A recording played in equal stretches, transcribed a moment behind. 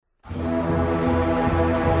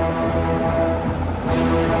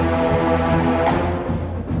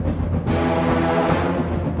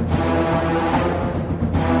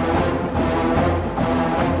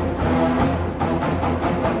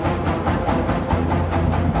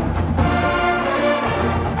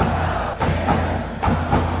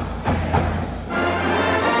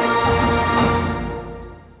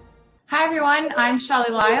I'm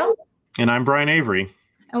Shelly Lyle. And I'm Brian Avery.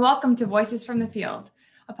 And welcome to Voices from the Field,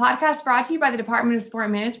 a podcast brought to you by the Department of Sport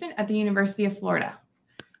Management at the University of Florida.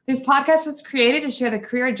 This podcast was created to share the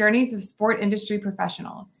career journeys of sport industry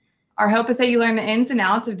professionals. Our hope is that you learn the ins and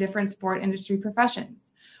outs of different sport industry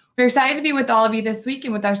professions. We're excited to be with all of you this week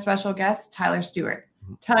and with our special guest, Tyler Stewart.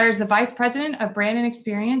 Tyler is the Vice President of Brand and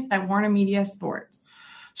Experience at Warner Media Sports.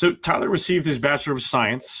 So Tyler received his Bachelor of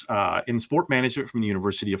Science in Sport Management from the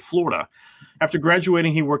University of Florida. After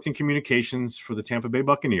graduating, he worked in communications for the Tampa Bay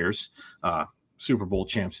Buccaneers, Super Bowl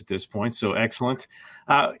champs at this point, so excellent.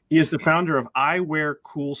 He is the founder of I Wear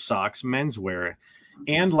Cool Socks menswear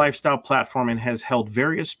and lifestyle platform and has held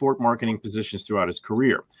various sport marketing positions throughout his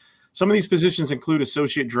career. Some of these positions include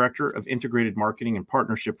Associate Director of Integrated Marketing and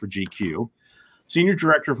Partnership for GQ, Senior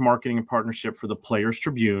Director of Marketing and Partnership for the Players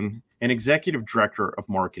Tribune, and Executive Director of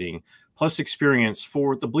Marketing, plus experience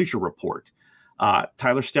for the Bleacher Report.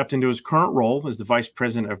 Tyler stepped into his current role as the Vice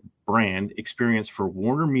President of Brand Experience for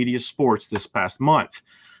Warner Media Sports this past month.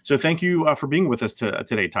 So thank you for being with us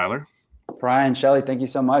today, Tyler. Brian, Shelly, thank you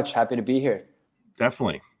so much. Happy to be here.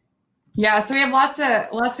 Definitely. Yeah, so we have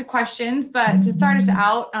lots of questions, but to start us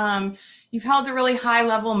out, you've held a really high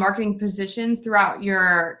level marketing positions throughout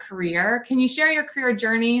your career. Can you share your career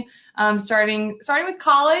journey, starting with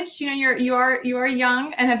college? You know, you are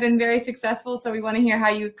young and have been very successful, so we want to hear how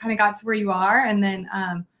you kind of got to where you are, and then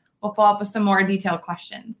we'll follow up with some more detailed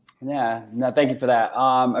questions. Yeah, no, thank you for that.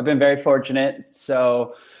 I've been very fortunate,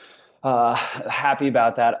 so happy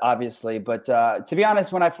about that, obviously. But to be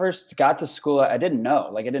honest, when I first got to school, I didn't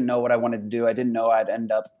know. I didn't know what I wanted to do. I didn't know I'd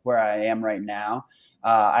end up where I am right now.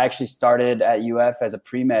 I actually started at UF as a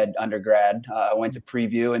pre-med undergrad. I went to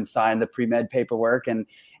preview and signed the pre-med paperwork. And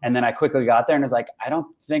then I quickly got there and was like, I don't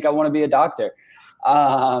think I want to be a doctor.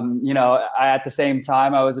 At the same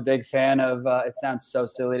time, I was a big fan of, it sounds so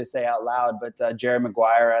silly to say out loud, but Jerry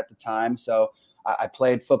Maguire at the time. So I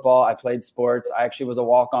played football. I played sports. I actually was a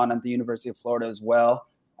walk-on at the University of Florida as well.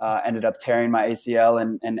 Ended up tearing my ACL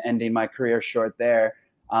and ending my career short there.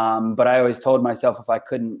 But I always told myself if I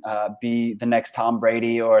couldn't be the next Tom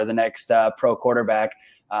Brady or the next pro quarterback,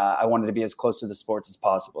 I wanted to be as close to the sports as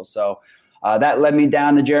possible. So that led me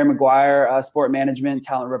down the Jerry Maguire sport management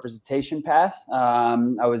talent representation path.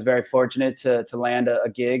 I was very fortunate to land a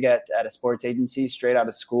gig at a sports agency straight out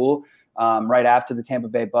of school. Right after the Tampa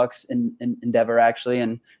Bay Bucks endeavor, actually,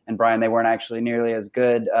 and Brian, they weren't actually nearly as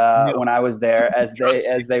good when I was there as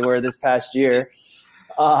they were this past year.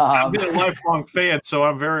 I've been a lifelong fan, so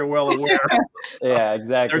I'm very well aware. Yeah,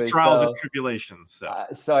 exactly. Their trials and tribulations.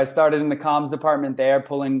 So I started in the comms department there,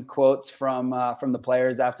 pulling quotes from the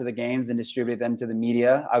players after the games and distributed them to the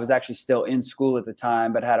media. I was actually still in school at the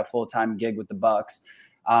time, but had a full-time gig with the Bucks.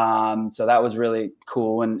 So that was really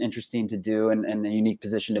cool and interesting to do and a unique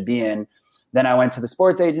position to be in. Then I went to the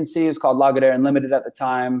sports agency. It was called Lagardère Unlimited at the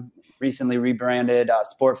time, recently rebranded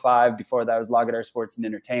Sport 5. Before that was Lagardère Sports and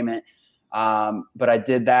Entertainment. But I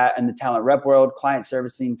did that in the talent rep world. Client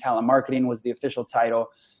servicing, talent marketing was the official title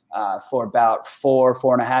for about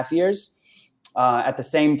 4.5 years. At the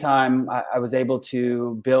same time, I was able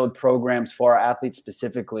to build programs for our athletes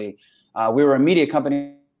specifically. We were a media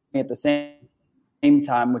company at the same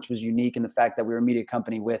time, which was unique in the fact that we were a media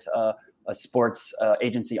company with a sports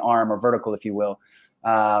agency arm or vertical, if you will.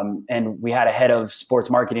 And we had a head of sports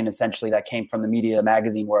marketing, essentially, that came from the media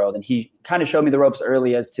magazine world. And he kind of showed me the ropes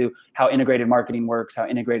early as to how integrated marketing works, how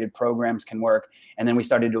integrated programs can work. And then we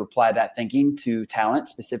started to apply that thinking to talent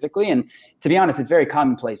specifically. And to be honest, it's very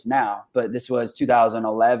commonplace now, but this was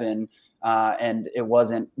 2011. And it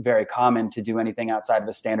wasn't very common to do anything outside of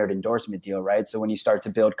a standard endorsement deal, right? So when you start to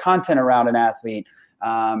build content around an athlete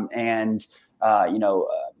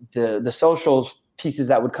the social pieces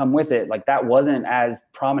that would come with it, like that wasn't as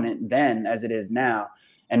prominent then as it is now.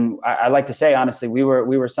 And I like to say, honestly, we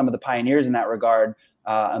were some of the pioneers in that regard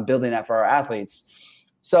on building that for our athletes.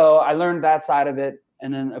 So I learned that side of it.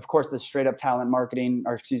 And then, of course, the straight up talent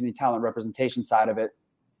representation side of it.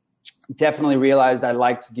 Definitely realized I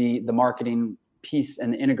liked the marketing piece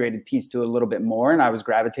and the integrated piece to a little bit more. And I was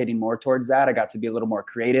gravitating more towards that. I got to be a little more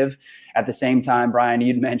creative. At the same time, Brian,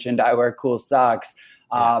 you'd mentioned I wear cool socks.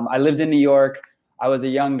 I lived in New York. I was a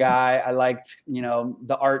young guy. I liked,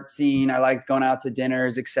 the art scene. I liked going out to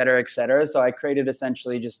dinners, et cetera, et cetera. So I created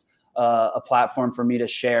essentially just a platform for me to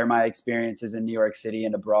share my experiences in New York City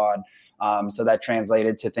and abroad. So that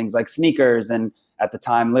translated to things like sneakers. And at the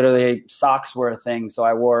time, literally socks were a thing. So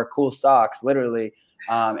I wore cool socks, literally,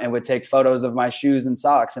 and would take photos of my shoes and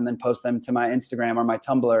socks and then post them to my Instagram or my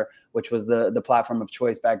Tumblr, which was the platform of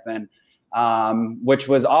choice back then. Which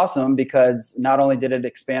was awesome because not only did it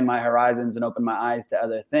expand my horizons and open my eyes to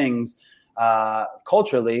other things,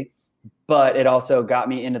 culturally, but it also got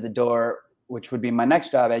me into the door, which would be my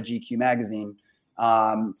next job at GQ magazine.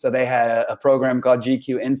 So they had a program called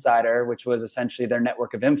GQ Insider, which was essentially their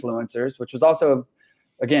network of influencers, which was also,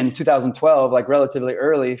 again, 2012, like relatively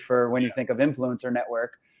early for when you think of influencer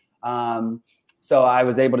network. So I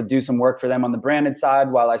was able to do some work for them on the branded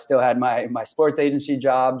side while I still had my sports agency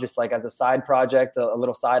job, just like as a side project, a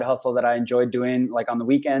little side hustle that I enjoyed doing like on the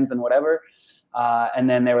weekends and whatever. And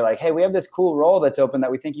then they were like, hey, we have this cool role that's open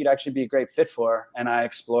that we think you'd actually be a great fit for. And I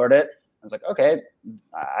explored it. I was like, okay,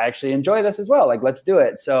 I actually enjoy this as well. Like, let's do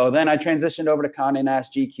it. So then I transitioned over to Condé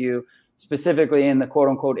Nast GQ, specifically in the quote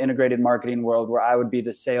unquote integrated marketing world, where I would be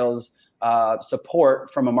the sales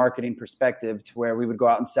support from a marketing perspective, to where we would go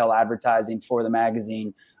out and sell advertising for the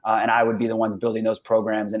magazine. And I would be the ones building those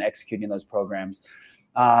programs and executing those programs.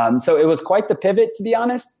 So it was quite the pivot, to be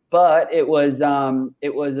honest, but it was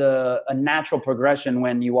a natural progression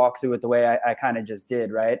when you walk through it the way I kind of just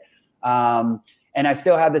did. Right. And I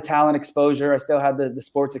still had the talent exposure. I still had the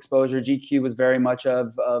sports exposure. GQ was very much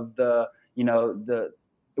of the,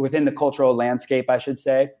 within the cultural landscape, I should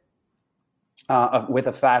say. With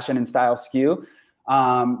a fashion and style skew.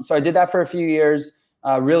 So I did that for a few years,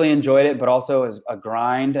 really enjoyed it, but also as a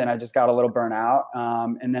grind. And I just got a little burnt out.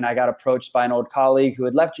 And then I got approached by an old colleague who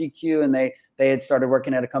had left GQ, and they had started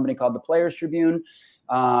working at a company called the Players Tribune,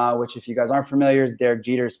 which, if you guys aren't familiar, is Derek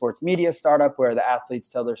Jeter's sports media startup, where the athletes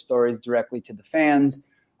tell their stories directly to the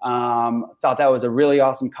fans. Thought that was a really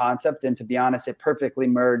awesome concept. And to be honest, it perfectly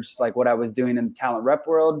merged like what I was doing in the talent rep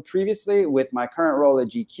world previously with my current role at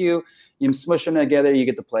GQ. You smush them together, you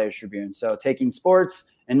get the Players Tribune. So taking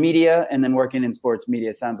sports and media and then working in sports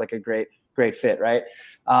media sounds like a great fit, right?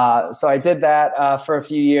 So I did that for a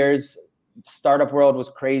few years. Startup world was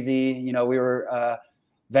crazy. We were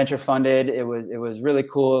venture funded. It was really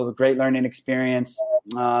cool. It was a great learning experience.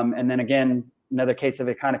 And then again, another case of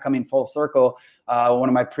it kind of coming full circle. One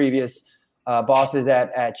of my previous bosses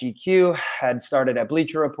at GQ had started at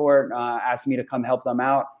Bleacher Report, asked me to come help them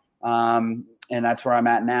out. And that's where I'm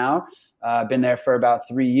at now. I've been there for about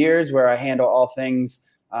 3 years, where I handle all things,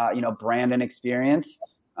 brand and experience,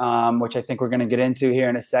 which I think we're going to get into here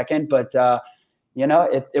in a second. But,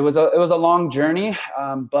 it was a long journey,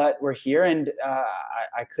 but we're here, and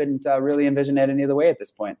I couldn't really envision it any other way at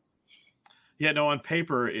this point. Yeah, no, on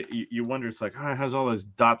paper, you wonder, it's like, how does all those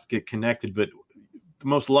dots get connected? But the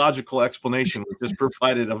most logical explanation was just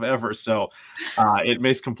provided of ever. So it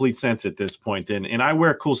makes complete sense at this point. And I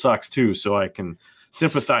wear cool socks too, so I can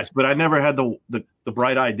sympathize. But I never had the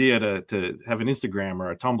bright idea to have an Instagram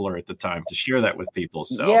or a Tumblr at the time to share that with people.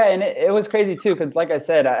 So yeah, and it was crazy too, because like I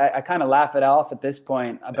said, I kind of laugh it off at this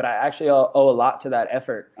point, but I actually owe a lot to that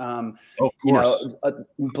effort. Of course.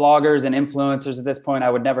 Bloggers and influencers at this point, I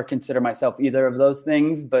would never consider myself either of those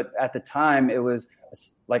things. But at the time, it was,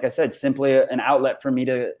 like I said, simply an outlet for me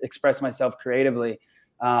to express myself creatively.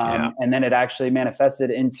 And then it actually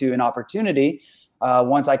manifested into an opportunity.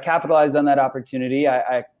 Once I capitalized on that opportunity,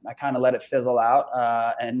 I kind of let it fizzle out.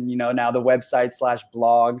 And, now the website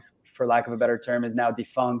 /blog, for lack of a better term, is now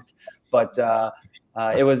defunct. But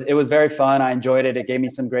it was very fun. I enjoyed it. It gave me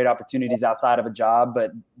some great opportunities outside of a job,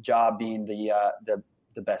 but job being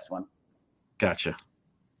the best one. Gotcha.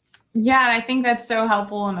 Yeah, and I think that's so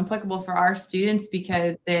helpful and applicable for our students,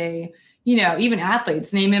 because they, even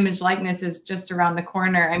athletes, name, image, likeness is just around the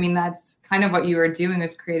corner. I mean, that's kind of what you were doing,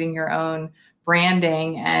 was creating your own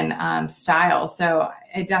branding and style. So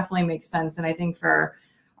it definitely makes sense. And I think for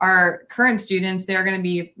our current students, they're going to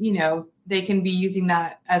be, they can be using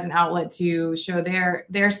that as an outlet to show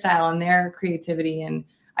their style and their creativity. And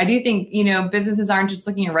I do think, businesses aren't just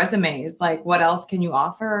looking at resumes, like what else can you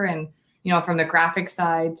offer? And, from the graphic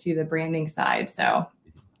side to the branding side. So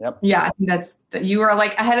yep. Yeah, I think you are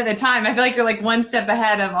like ahead of the time. I feel like you're like one step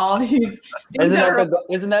ahead of all these.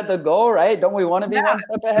 Isn't that the goal, right? Don't we want to be one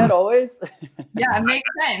step ahead always? Yeah, it makes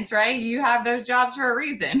sense, right? You have those jobs for a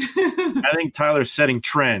reason. I think Tyler's setting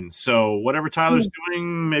trends. So whatever Tyler's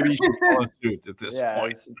doing, maybe you should follow suit at this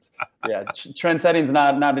point. Trend setting is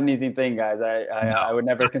not an easy thing, guys. I would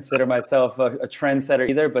never consider myself a trend setter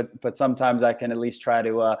either, but sometimes I can at least try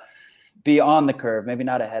to be on the curve, maybe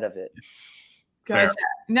not ahead of it. Gotcha.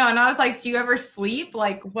 No, and I was like, do you ever sleep?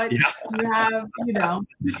 Like, what you have, Yeah.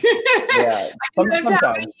 Sometimes.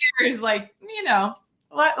 How many years, like, a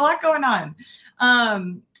lot going on.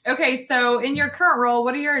 Okay, so in your current role,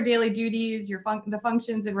 what are your daily duties, the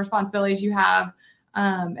functions and responsibilities you have?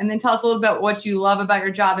 And then tell us a little bit what you love about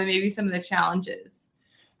your job and maybe some of the challenges.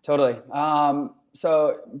 Totally.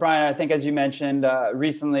 So, Brian, I think, as you mentioned,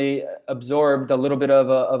 recently absorbed a little bit of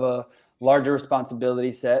a larger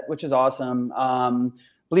responsibility set, which is awesome.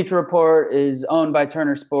 Bleacher Report is owned by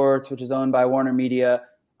Turner Sports, which is owned by Warner Media.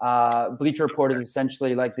 Bleacher Report is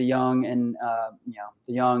essentially like the young and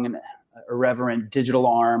irreverent digital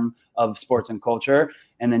arm of sports and culture.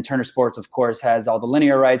 And then Turner Sports, of course, has all the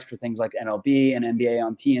linear rights for things like MLB and NBA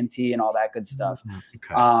on TNT and all that good stuff.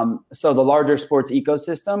 Okay. So the larger sports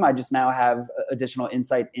ecosystem, I just now have additional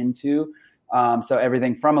insight into. So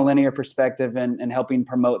everything from a linear perspective and helping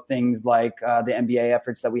promote things like the NBA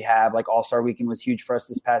efforts that we have, like All-Star Weekend was huge for us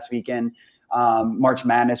this past weekend. March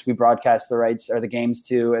Madness, we broadcast the rights or the games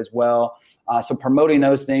to as well. So promoting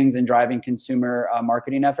those things and driving consumer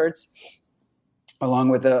marketing efforts, along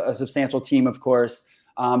with a substantial team, of course.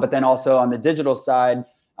 But then also on the digital side,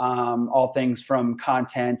 all things from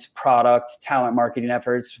content, product, talent marketing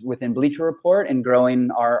efforts within Bleacher Report and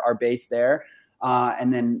growing our base there.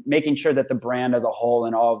 And then making sure that the brand as a whole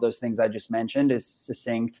and all of those things I just mentioned is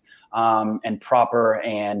succinct and proper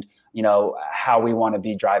and, how we want to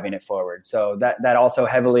be driving it forward. So that also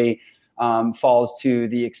heavily falls to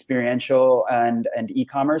the experiential and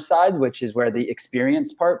e-commerce side, which is where the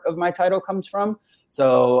experience part of my title comes from.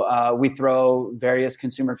 So we throw various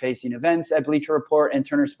consumer-facing events at Bleacher Report and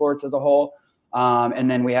Turner Sports as a whole. And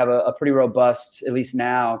then we have a pretty robust, at least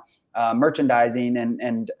now, merchandising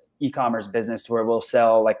and e-commerce business where we'll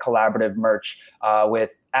sell like collaborative merch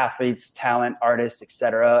with athletes, talent, artists, et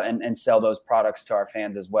cetera, and sell those products to our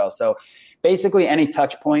fans as well. So basically any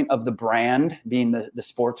touch point of the brand being the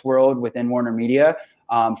sports world within Warner Media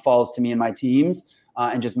falls to me and my teams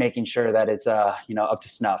and just making sure that it's, up to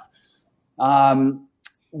snuff.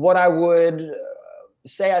 What I would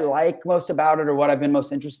say I like most about it or what I've been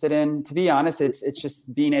most interested in, to be honest, it's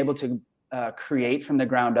just being able to create from the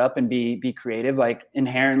ground up and be creative. Like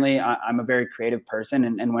inherently, I'm a very creative person.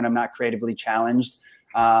 And when I'm not creatively challenged,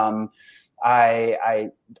 I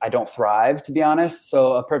don't thrive, to be honest.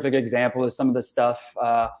 So a perfect example is some of the stuff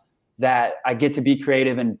that I get to be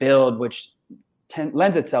creative and build, which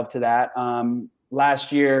lends itself to that.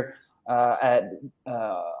 Last year at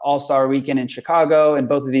All-Star Weekend in Chicago, and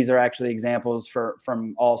both of these are actually examples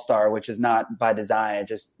from All-Star, which is not by design. It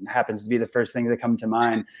just happens to be the first thing that come to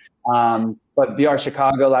mind. But BR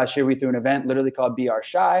Chicago last year, we threw an event literally called BR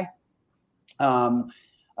Shy.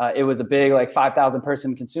 It was a big, 5,000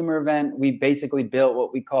 person consumer event. We basically built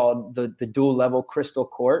what we called the dual level crystal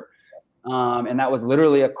court. And that was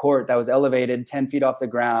literally a court that was elevated 10 feet off the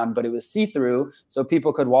ground, but it was see-through. So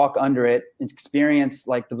people could walk under it and experience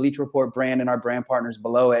the Bleacher Report brand and our brand partners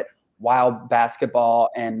below it while basketball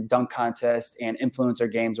and dunk contest and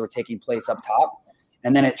influencer games were taking place up top.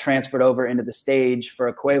 And then it transferred over into the stage for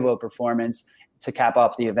a Quavo performance to cap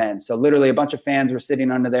off the event. So literally a bunch of fans were sitting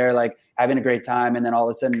under there, having a great time. And then all of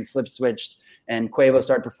a sudden flip switched and Quavo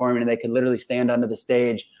started performing and they could literally stand under the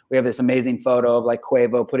stage. We have this amazing photo of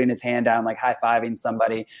Quavo putting his hand down, high-fiving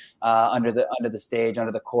somebody under the stage,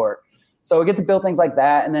 under the court. So we get to build things like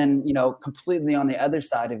that. And then, completely on the other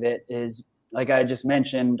side of it is, like I just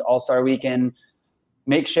mentioned, All-Star Weekend,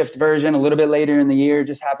 makeshift version a little bit later in the year,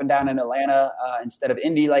 just happened down in Atlanta instead of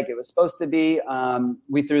Indy like it was supposed to be.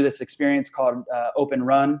 We threw this experience called Open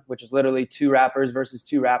Run, which is literally two rappers versus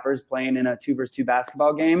two rappers playing in a 2-versus-2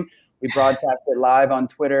 basketball game. We broadcast it live on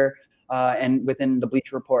Twitter and within the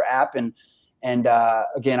Bleacher Report app. And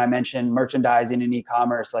again, I mentioned merchandising and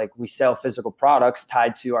e-commerce. We sell physical products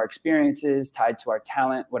tied to our experiences, tied to our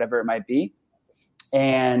talent, whatever it might be.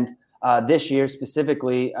 And this year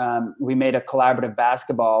specifically, we made a collaborative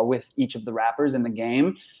basketball with each of the rappers in the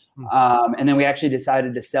game. And then we actually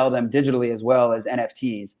decided to sell them digitally as well as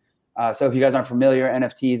NFTs. So if you guys aren't familiar,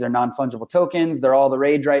 NFTs are non-fungible tokens. They're all the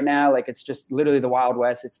rage right now. It's just literally the Wild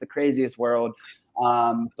West. It's the craziest world.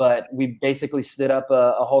 But we basically stood up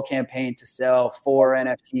a whole campaign to sell 4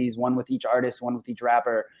 NFTs, one with each artist, one with each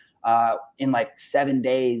rapper, in 7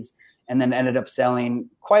 days. And then ended up selling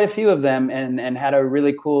quite a few of them and had a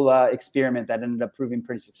really cool experiment that ended up proving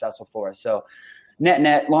pretty successful for us. So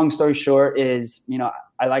net, long story short is,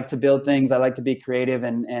 I like to build things. I like to be creative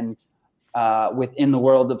and within the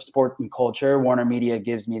world of sport and culture, Warner Media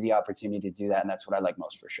gives me the opportunity to do that. And that's what I like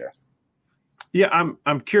most for sure. Yeah,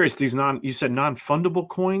 I'm curious. These you said non-fundable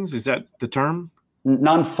coins. Is that the term?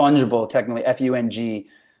 Non-fungible, technically, FUNG.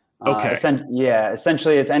 Okay.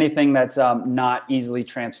 Essentially it's anything that's not easily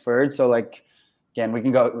transferred. So again, we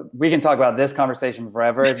can talk about this conversation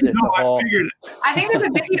forever. It's I think they're the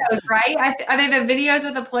videos, right? Are they the videos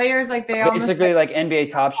of the players? Basically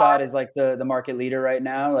NBA Top Shot is the market leader right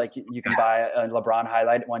now. You can buy a LeBron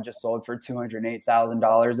highlight. One just sold for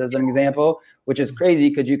 $208,000 as an example, which is crazy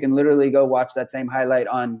because you can literally go watch that same highlight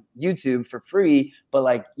on YouTube for free,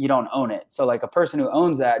 but you don't own it. So a person who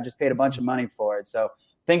owns that just paid a bunch of money for it. So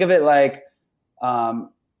think of it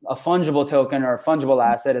a fungible token or a fungible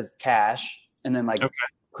asset is cash. And then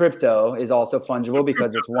crypto is also fungible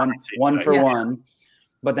because it's one for one.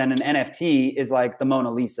 But then an NFT is like the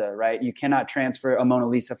Mona Lisa, right? You cannot transfer a Mona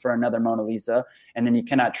Lisa for another Mona Lisa. And then you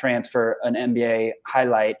cannot transfer an NBA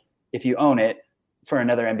highlight if you own it for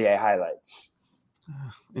another NBA highlight.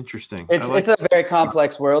 Interesting. It's a very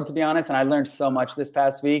complex world, to be honest. And I learned so much this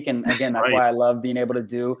past week. And again, that's why I love being able to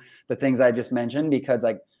do the things I just mentioned, because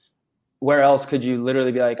like, where else could you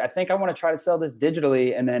literally be like, I think I want to try to sell this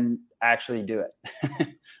digitally and then actually do it?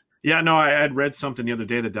 Yeah, no, I had read something the other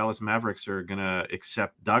day. The Dallas Mavericks are going to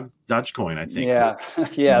accept Dogecoin, I think. Yeah.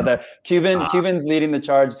 Yeah. The Cuban's leading the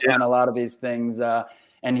charge on a lot of these things.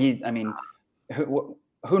 And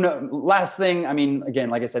who knows? Last thing, I mean,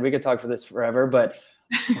 again, like I said, we could talk for this forever, but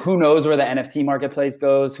who knows where the NFT marketplace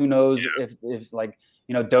goes? Who knows if like,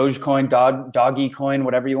 Dogecoin, Doggy Coin,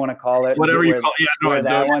 whatever you want to call it. Whatever you call it. Yeah, where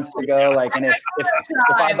that wants to go. Like, and if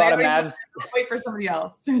I bought a Mavs, wait for somebody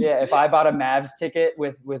else. Yeah. If I bought a Mavs ticket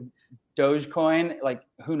with Dogecoin, like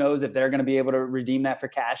who knows if they're going to be able to redeem that for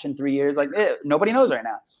cash in 3 years? Like nobody knows right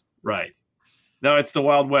now. Right. No, it's the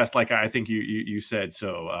Wild West. Like I think you said.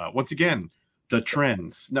 So once again, the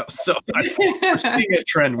trends. No, so we're seeing a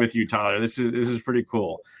trend with you, Tyler. This is pretty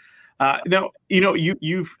cool. Now,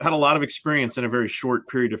 you've had a lot of experience in a very short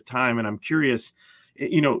period of time, and I'm curious,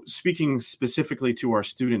 speaking specifically to our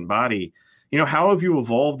student body, how have you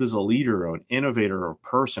evolved as a leader or an innovator or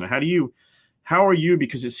person? How are you?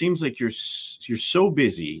 Because it seems like you're so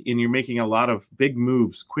busy and you're making a lot of big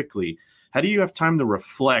moves quickly. How do you have time to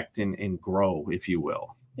reflect and grow, if you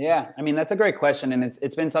will? Yeah, I mean, that's a great question. And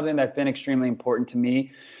it's been something that's been extremely important to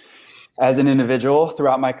me as an individual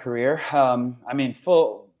throughout my career. I mean,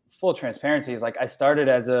 full transparency is like I started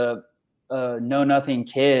as a know-nothing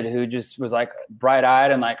kid who just was like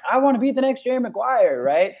bright-eyed and like, I want to be the next Jerry Maguire,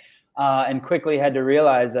 right? And quickly had to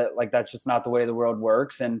realize that like that's just not the way the world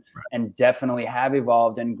works, and definitely have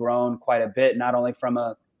evolved and grown quite a bit, not only from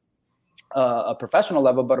a professional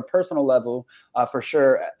level, but a personal level for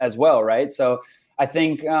sure as well, right? So I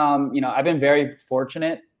think, I've been very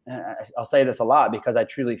fortunate. I'll say this a lot because I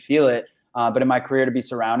truly feel it, but in my career to be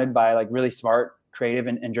surrounded by like really smart, creative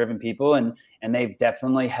and driven people. And they've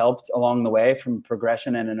definitely helped along the way from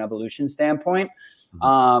progression and an evolution standpoint.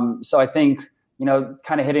 So I think,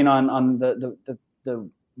 kind of hitting on the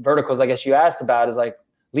verticals, I guess you asked about, is like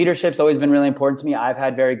leadership's always been really important to me. I've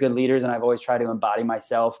had very good leaders and I've always tried to embody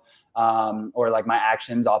myself or like my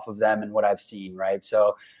actions off of them and what I've seen. Right.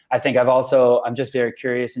 So I think I'm just very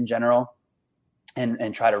curious in general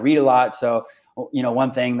and try to read a lot. So,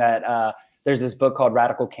 one thing that, there's this book called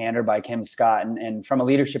Radical Candor by Kim Scott. And from a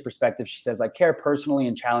leadership perspective, she says like care personally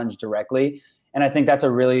and challenge directly. And I think that's a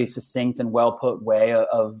really succinct and well put way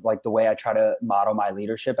of like the way I try to model my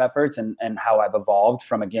leadership efforts and how I've evolved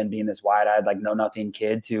from, again, being this wide-eyed, like know nothing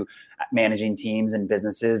kid to managing teams and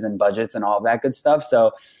businesses and budgets and all of that good stuff.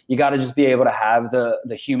 So you got to just be able to have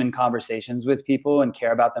the human conversations with people and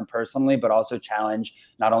care about them personally, but also challenge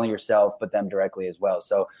not only yourself, but them directly as well.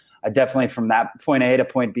 So I definitely, from that point A to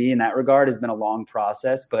point B in that regard, has been a long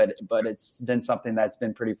process, but it's been something that's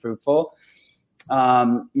been pretty fruitful.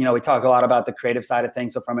 We talk a lot about the creative side of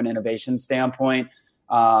things. So from an innovation standpoint,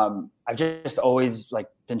 I've just always like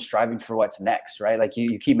been striving for what's next, right? Like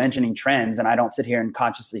you keep mentioning trends, and I don't sit here and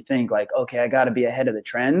consciously think like, okay, I got to be ahead of the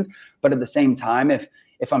trends. But at the same time, if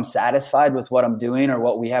I'm satisfied with what I'm doing or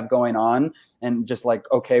what we have going on and just like,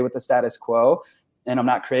 okay with the status quo, and I'm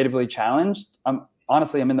not creatively challenged,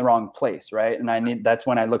 honestly, I'm in the wrong place, right? And that's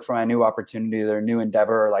when I look for my new opportunity or new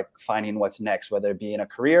endeavor, or like finding what's next, whether it be in a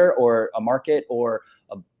career or a market or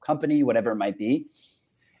a company, whatever it might be.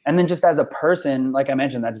 And then just as a person, like I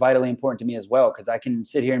mentioned, that's vitally important to me as well, because I can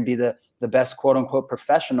sit here and be the best quote unquote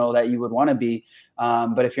professional that you would want to be.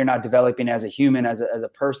 But if you're not developing as a human, as a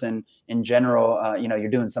person in general, you're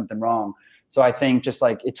doing something wrong. So I think just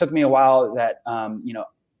like it took me a while that,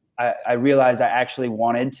 I realized I actually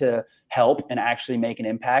wanted to help and actually make an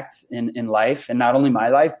impact in life, and not only my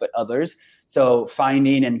life, but others. So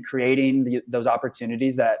finding and creating those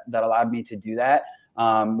opportunities that allowed me to do that,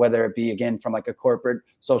 whether it be, again, from like a corporate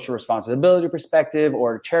social responsibility perspective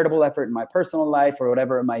or charitable effort in my personal life or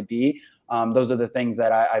whatever it might be. Those are the things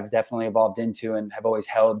that I've definitely evolved into and have always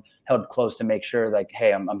held close to make sure like,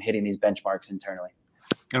 hey, I'm hitting these benchmarks internally.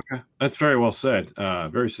 Okay. That's very well said.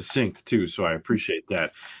 Very succinct too. So I appreciate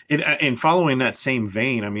that. And following that same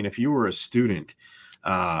vein, I mean, if you were a student,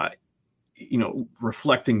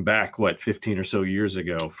 reflecting back, 15 or so years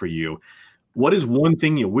ago for you, what is one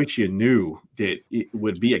thing you wish you knew that it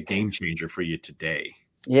would be a game changer for you today?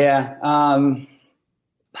 Yeah.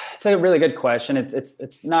 It's a really good question.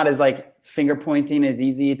 It's not as like finger pointing as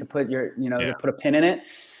easy to put to put a pin in it.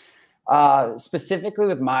 Specifically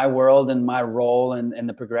with my world and my role and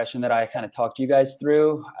the progression that I kind of talked to you guys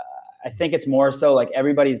through, I think it's more so like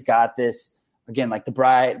everybody's got this, again, like the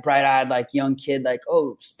bright-eyed, like young kid, like,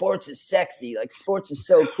 oh, sports is sexy. Like sports is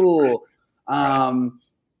so cool.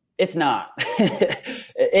 It's not.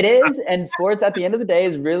 It is. And sports at the end of the day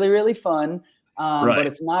is really, really fun. But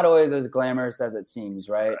it's not always as glamorous as it seems,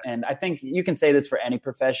 right? And I think you can say this for any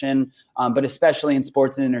profession, but especially in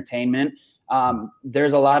sports and entertainment.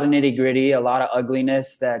 There's a lot of nitty gritty, a lot of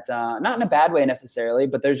ugliness that, not in a bad way necessarily,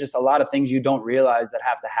 but there's just a lot of things you don't realize that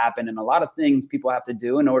have to happen, and a lot of things people have to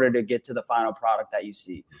do in order to get to the final product that you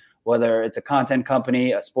see, whether it's a content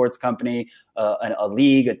company, a sports company, a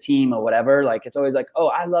league, a team, or whatever. Like, it's always like, oh,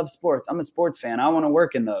 I love sports. I'm a sports fan. I want to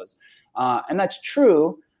work in those. And that's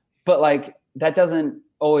true, but like, that doesn't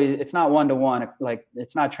always, it's not one-to-one, like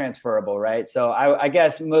it's not transferable. Right. So I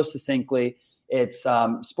guess most succinctly, it's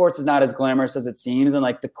sports is not as glamorous as it seems. And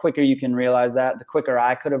like the quicker you can realize that, the quicker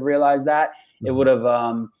I could have realized that, it would have,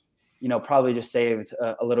 probably just saved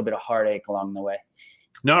a little bit of heartache along the way.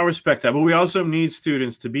 No, I respect that. But we also need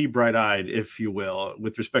students to be bright-eyed, if you will,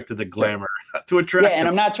 with respect to the glamour to attract. Yeah. And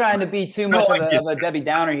I'm not trying to be too much of a Debbie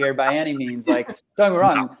Downer here by any means. Like, don't get me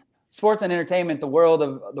wrong. No. Sports and entertainment, the world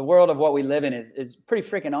of what we live in is pretty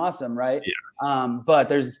freaking awesome, right? Yeah. But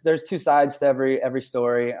there's two sides to every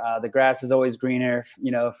story. The grass is always greener,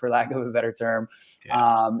 for lack of a better term.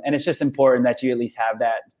 Yeah. And it's just important that you at least have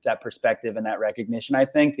that perspective and that recognition, I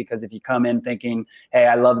think, because if you come in thinking, hey,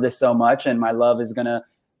 I love this so much and my love is going to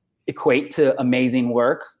equate to amazing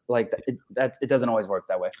work, like it doesn't always work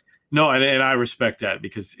that way. No, and I respect that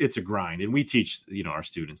because it's a grind, and we teach our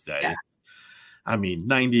students that. Yeah.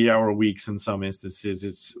 90-hour weeks in some instances.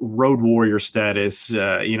 It's road warrior status.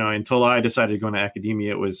 Until I decided to go into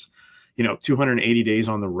academia, it was, 280 days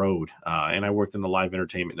on the road. And I worked in the live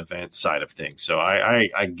entertainment event side of things. So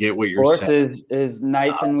I get what you're saying. Sports is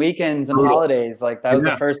nights and weekends and holidays. Like that was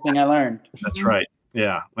the first thing I learned. That's right.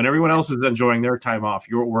 Yeah. When everyone else is enjoying their time off,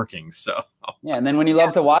 you're working. So yeah. And then when you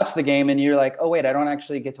love to watch the game and you're like, oh wait, I don't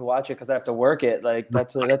actually get to watch it because I have to work it. Like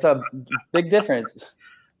that's a big difference.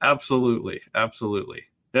 Absolutely. That's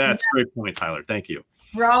a great point, Tyler. Thank you.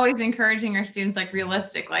 We're always encouraging our students, like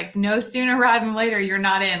realistic, like no sooner rather than later, you're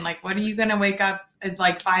not in. Like, what are you going to wake up at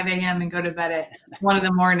like 5 a.m. and go to bed at 1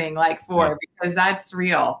 a.m, like 4, yeah. Because that's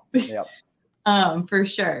real. Yep. For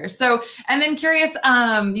sure. So, and then curious,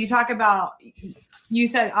 you talk about, you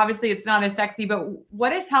said, obviously it's not as sexy, but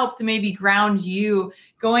what has helped to maybe ground you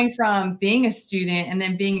going from being a student and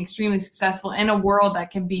then being extremely successful in a world that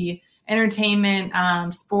can be entertainment,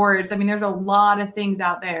 sports. There's a lot of things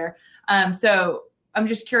out there. So I'm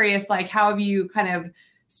just curious, like, how have you kind of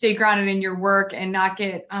stay grounded in your work and not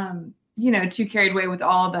get, too carried away with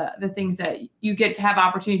all the things that you get to have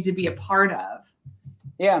opportunities to be a part of?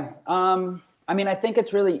 Yeah. I think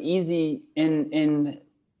it's really easy in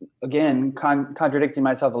again, contradicting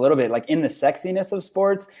myself a little bit, like in the sexiness of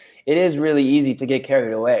sports, it is really easy to get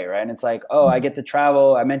carried away. Right. And it's like, oh, I get to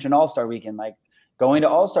travel. I mentioned All-Star Weekend, like, going to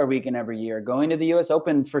All-Star Weekend every year, going to the US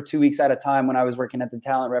Open for 2 weeks at a time when I was working at the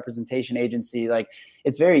talent representation agency. Like,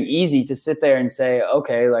 it's very easy to sit there and say,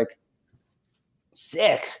 okay, like,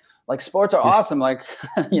 sick, like sports are awesome. Like,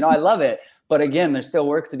 I love it. But again, there's still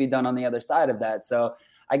work to be done on the other side of that. So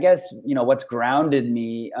I guess, what's grounded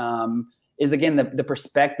me is, again, the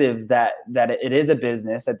perspective that it is a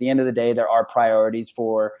business. At the end of the day, there are priorities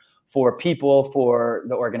for people, for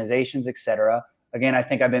the organizations, et cetera. Again, I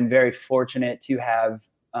think I've been very fortunate to have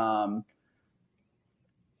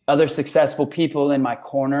other successful people in my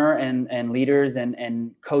corner and leaders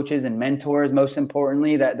and coaches and mentors, most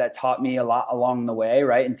importantly, that taught me a lot along the way,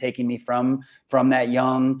 right? And taking me from that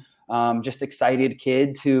young, just excited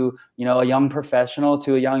kid to, a young professional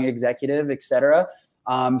to a young executive, et cetera.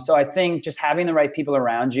 So I think just having the right people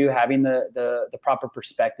around you, having the proper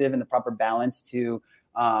perspective and the proper balance to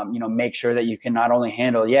make sure that you can not only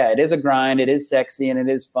handle, it is a grind, it is sexy and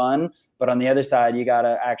it is fun, but on the other side, you got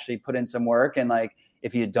to actually put in some work. And like,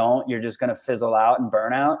 if you don't, you're just going to fizzle out and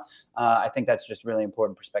burn out. I think that's just really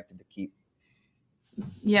important perspective to keep.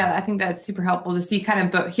 Yeah, I think that's super helpful to see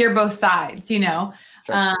kind of hear both sides,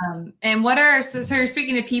 Sure. And so you're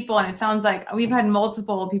speaking to people, and it sounds like we've had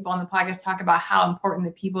multiple people on the podcast talk about how important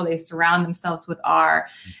the people they surround themselves with are.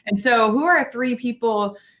 And so who are 3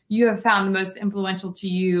 people you have found the most influential to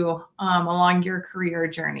you along your career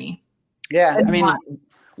journey? Yeah.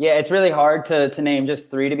 It's really hard to name just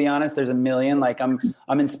 3, to be honest. There's a million. Like I'm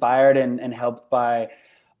inspired and helped by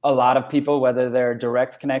a lot of people, whether they're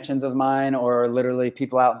direct connections of mine or literally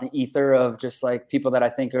people out in the ether of just like people that I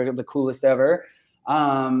think are the coolest ever.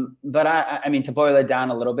 But I mean, to boil it down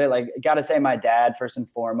a little bit, like, gotta say my dad, first and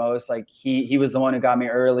foremost, like he was the one who got me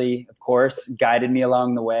early, of course, guided me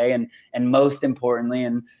along the way. And most importantly,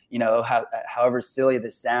 and, you know, however silly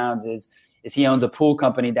this sounds, is he owns a pool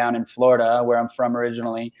company down in Florida, where I'm from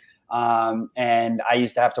originally. And I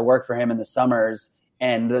used to have to work for him in the summers.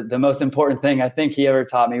 And the most important thing I think he ever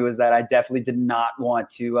taught me was that I definitely did not want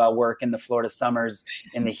to work in the Florida summers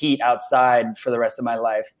in the heat outside for the rest of my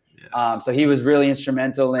life. Yes. So he was really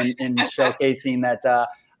instrumental in showcasing that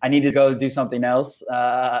I needed to go do something else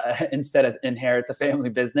instead of inherit the family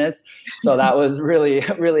business. So that was really,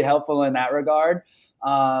 really helpful in that regard.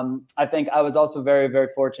 I think I was also very, very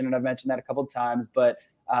fortunate. I've mentioned that a couple of times, but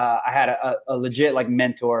I had a legit like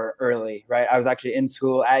mentor early, right? I was actually in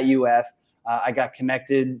school at UF. I got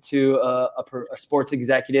connected to a sports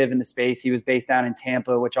executive in the space. He was based down in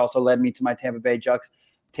Tampa, which also led me to my Tampa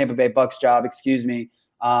Bay Bucks job,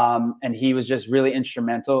 and he was just really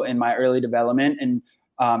instrumental in my early development and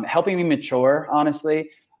helping me mature, honestly,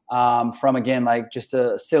 from, again, like just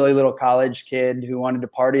a silly little college kid who wanted to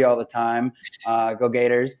party all the time, go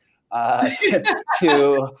Gators,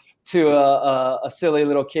 to a silly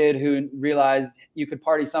little kid who realized you could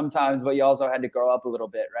party sometimes, but you also had to grow up a little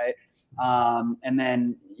bit, right? And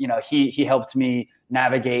then, you know, he helped me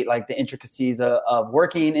navigate like the intricacies of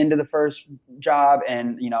working into the first job,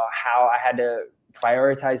 and, you know, how I had to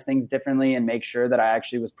prioritize things differently and make sure that I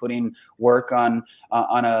actually was putting work on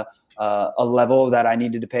a level that I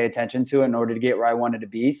needed to pay attention to in order to get where I wanted to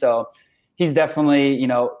be. So he's definitely, you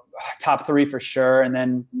know, top 3 for sure. And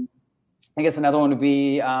then I guess another one would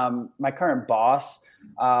be my current boss,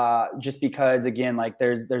 just because, again, like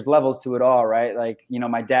there's levels to it all, right? Like, you know,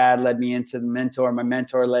 my dad led me into the mentor, my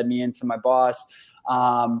mentor led me into my boss.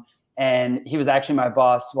 And he was actually my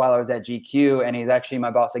boss while I was at GQ, and he's actually my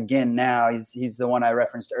boss again now. He's the one I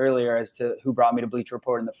referenced earlier as to who brought me to Bleacher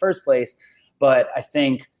Report in the first place. But I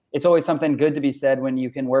think it's always something good to be said when you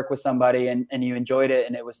can work with somebody and you enjoyed it,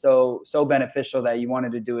 and it was so beneficial that you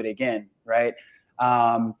wanted to do it again, right?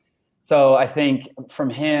 So I think from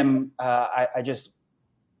him, I just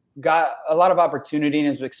got a lot of opportunity and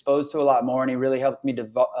was exposed to a lot more, and he really helped me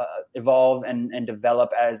evolve and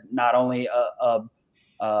develop as not only a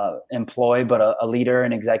employee, but a leader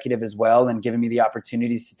and executive as well, and giving me the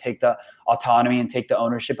opportunities to take the autonomy and take the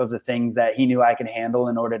ownership of the things that he knew I could handle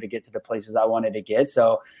in order to get to the places I wanted to get.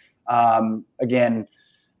 So again,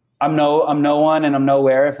 I'm no one and I'm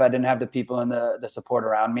nowhere if I didn't have the people and the support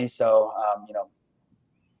around me. So, you know,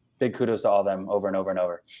 big kudos to all of them over and over and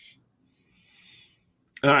over.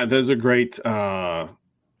 Those are great. I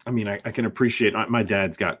mean, I can appreciate, my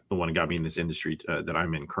dad's the one who got me in this industry that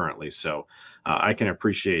I'm in currently. So I can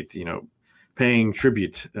appreciate, you know, paying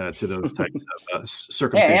tribute to those types of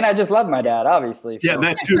circumstances. Yeah, and I just love my dad, obviously. So. Yeah,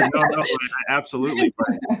 that too. No, absolutely.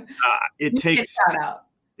 But it takes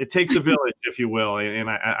a village, if you will. And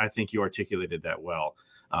I think you articulated that well.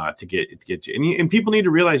 To get you, and people need to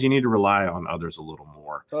realize you need to rely on others a little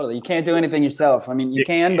more. Totally, you can't do anything yourself. I mean, you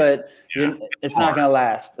can, but it's not going to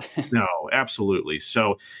last. No, absolutely.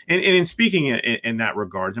 So, and in speaking in that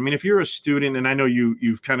regard, I mean, if you're a student, and I know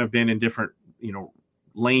you've kind of been in different, you know,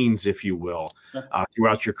 lanes, if you will,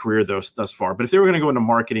 throughout your career thus far. But if they were going to go into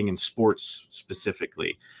marketing and sports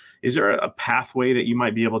specifically, is there a pathway that you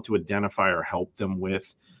might be able to identify or help them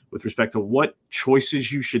with respect to what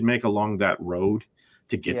choices you should make along that road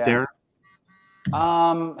to get there?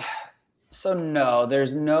 So no,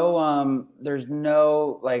 there's no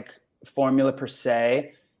like formula per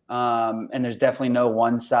se. And there's definitely no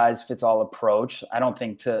one size fits all approach. I don't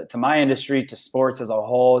think to my industry, to sports as a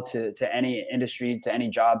whole, to any industry, to any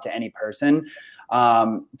job, to any person.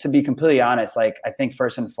 To be completely honest, like I think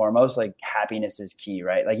first and foremost, like happiness is key,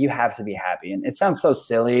 right? Like you have to be happy. And it sounds so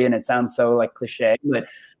silly and it sounds so like cliche, but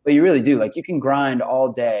you really do. Like you can grind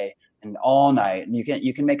all day and all night, and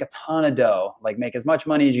you can make a ton of dough, like make as much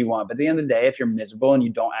money as you want. But at the end of the day, if you're miserable and you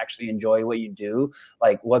don't actually enjoy what you do,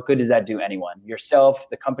 like what good does that do anyone? Yourself,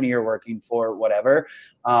 the company you're working for, whatever.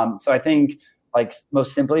 So I think, like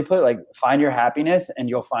most simply put, like find your happiness and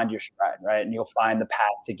you'll find your stride, right? And you'll find the path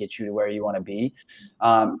to get you to where you want to be.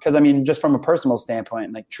 Because I mean, just from a personal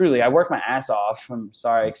standpoint, like truly, I work my ass off. I'm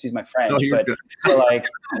sorry, excuse my French,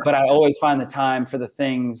 but I always find the time for the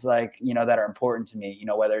things like, you know, that are important to me. You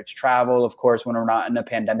know, whether it's travel, of course, when we're not in a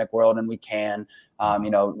pandemic world and we can, you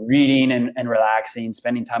know, reading and relaxing,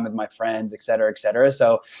 spending time with my friends, et cetera, et cetera.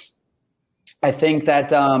 So I think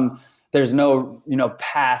that there's no, you know,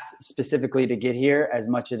 path specifically to get here as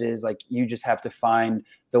much it is like you just have to find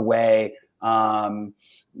the way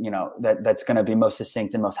that's going to be most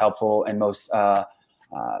succinct and most helpful and most the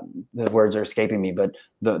words are escaping me, but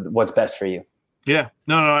what's best for you. Yeah,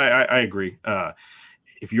 no, I agree.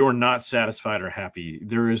 If you're not satisfied or happy,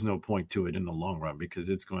 there is no point to it in the long run, because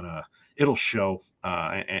it'll show.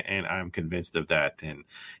 And I'm convinced of that. And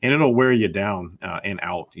it'll wear you down and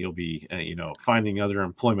out. You'll be, finding other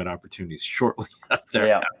employment opportunities shortly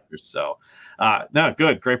thereafter. So, no,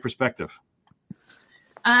 good. Great perspective.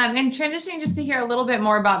 And transitioning just to hear a little bit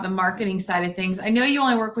more about the marketing side of things. I know you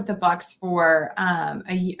only work with the Bucks for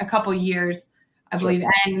a couple years, I believe.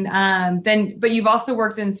 Sure. And but you've also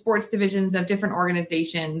worked in sports divisions of different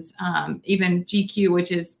organizations, even GQ,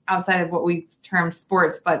 which is outside of what we term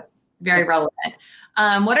sports, but very relevant.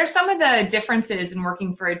 What are some of the differences in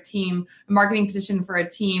working for a team, a marketing position for a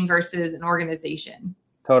team versus an organization?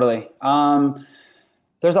 Totally.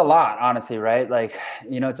 There's a lot, honestly, right? Like,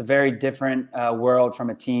 it's a very different world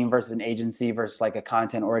from a team versus an agency versus like a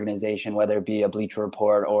content organization, whether it be a Bleacher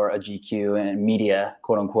Report or a GQ and media,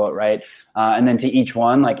 quote unquote, right? And then to each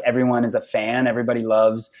one, like everyone is a fan. Everybody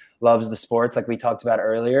loves the sports, like we talked about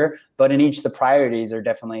earlier. But in each, the priorities are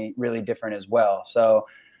definitely really different as well. So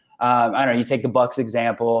I don't know, you take the Bucks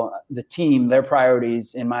example, the team, their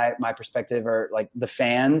priorities in my perspective are like the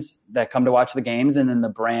fans that come to watch the games, and then the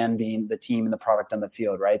brand being the team and the product on the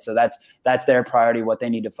field, right? So that's their priority, what they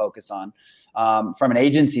need to focus on. From an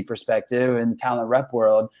agency perspective in talent rep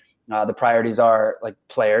world, the priorities are like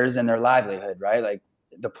players and their livelihood, right? Like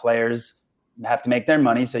the players have to make their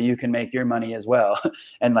money so you can make your money as well.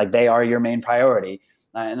 And like they are your main priority.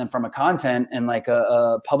 And then from a content and like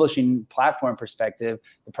a publishing platform perspective,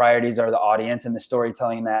 the priorities are the audience and the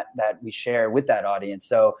storytelling that we share with that audience.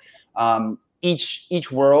 So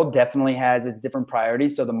each world definitely has its different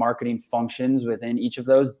priorities. So the marketing functions within each of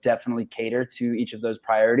those definitely cater to each of those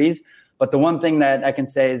priorities. But the one thing that I can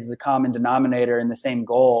say is the common denominator in the same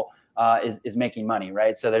goal is making money,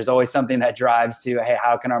 right? So there's always something that drives to, hey,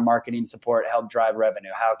 how can our marketing support help drive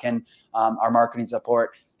revenue? How can our marketing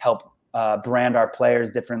support help brand our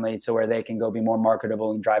players differently to where they can go be more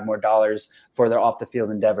marketable and drive more dollars for their off the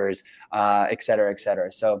field endeavors, et cetera, et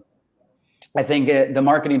cetera. So I think the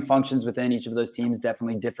marketing functions within each of those teams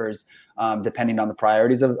definitely differs depending on the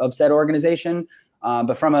priorities of said organization.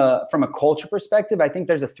 But from a culture perspective, I think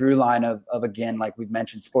there's a through line of again, like we've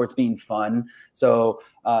mentioned, sports being fun. So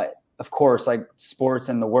of course, like sports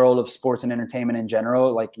and the world of sports and entertainment in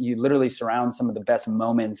general, like you literally surround some of the best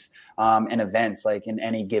moments and events like in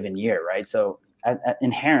any given year, right? So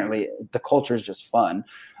inherently, the culture is just fun.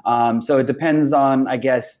 So it depends on, I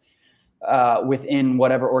guess, within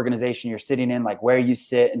whatever organization you're sitting in, like where you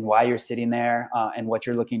sit and why you're sitting there and what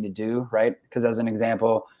you're looking to do, right? Because as an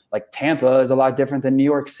example, like Tampa is a lot different than New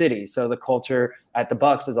York City. So the culture at the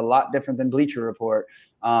Bucks is a lot different than Bleacher Report.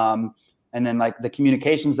 And then like the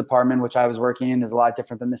communications department, which I was working in, is a lot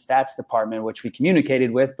different than the stats department, which we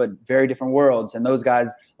communicated with, but very different worlds. And those guys,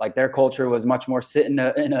 like their culture was much more sit in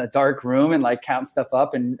a dark room and like count stuff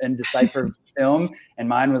up and decipher film. And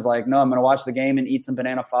mine was like, no, I'm going to watch the game and eat some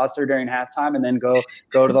Banana Foster during halftime and then go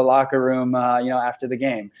to the locker room, after the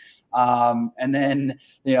game. And then,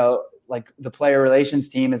 like the player relations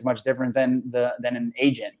team is much different than an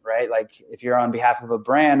agent, right? Like if you're on behalf of a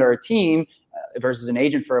brand or a team versus an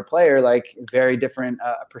agent for a player, like very different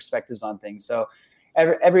perspectives on things. So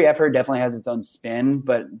every effort definitely has its own spin,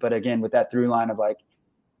 but again, with that through line of like,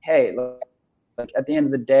 hey, like at the end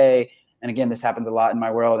of the day, and again, this happens a lot in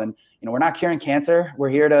my world, and we're not curing cancer. We're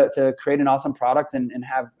here to create an awesome product and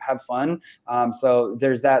have fun. So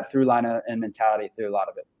there's that through line and mentality through a lot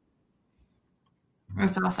of it.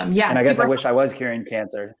 That's awesome. Yeah. And I guess I wish I was curing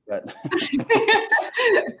cancer, but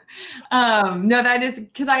no, that is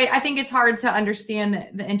because I think it's hard to understand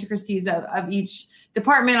the intricacies of each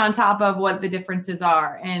department on top of what the differences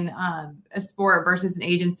are in a sport versus an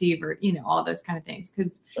agency or, all those kind of things.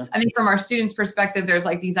 Because sure. I think from our students' perspective, there's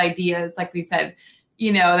like these ideas, like we said,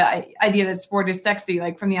 the idea that sport is sexy,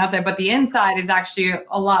 like from the outside, but the inside is actually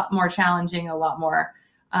a lot more challenging, a lot more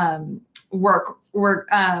work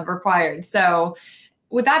required. So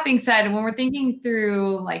with that being said, when we're thinking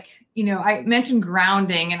through, like, I mentioned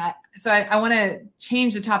grounding, and I want to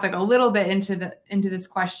change the topic a little bit into this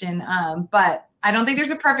question, but I don't think there's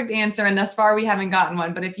a perfect answer, and thus far we haven't gotten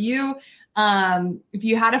one. But if you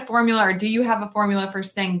had a formula, or do you have a formula for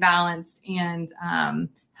staying balanced and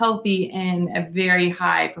healthy in a very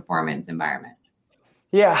high performance environment?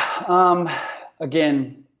 Yeah.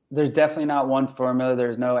 Again, there's definitely not one formula.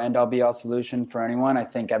 There's no end-all be-all solution for anyone. I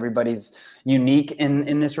think everybody's unique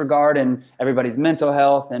in this regard, and everybody's mental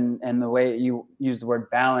health and the way you use the word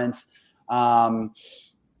balance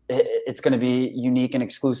it's going to be unique and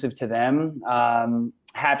exclusive to them.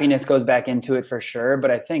 Happiness goes back into it for sure,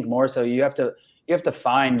 but I think more so you have to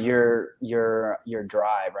find your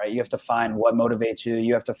drive, right? You have to find what motivates you.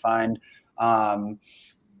 You have to find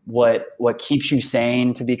what keeps you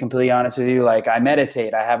sane, to be completely honest with you. Like, I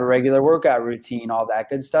meditate, I have a regular workout routine, all that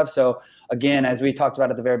good stuff. So again, as we talked about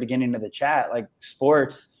at the very beginning of the chat, like,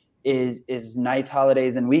 sports is nights,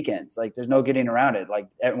 holidays, and weekends. Like, there's no getting around it. Like,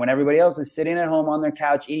 when everybody else is sitting at home on their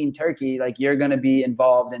couch eating turkey, like, you're going to be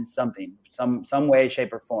involved in something, some way,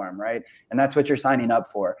 shape, or form, right? And that's what you're signing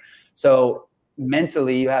up for. So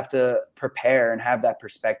mentally, you have to prepare and have that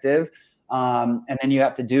perspective. And then you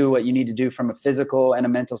have to do what you need to do from a physical and a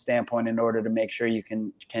mental standpoint in order to make sure you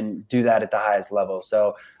can do that at the highest level.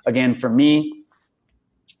 So again, for me,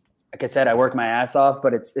 like I said, I work my ass off,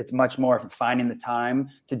 but it's much more finding the time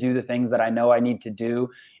to do the things that I know I need to do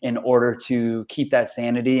in order to keep that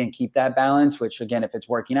sanity and keep that balance, which, again, if it's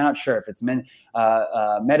working out, sure. If it's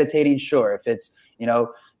meditating, sure. If it's,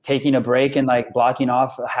 taking a break and like blocking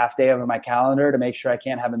off a half day over my calendar to make sure I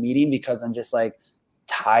can't have a meeting because I'm just like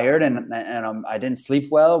tired and I didn't sleep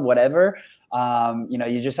well, whatever.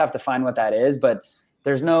 You just have to find what that is, but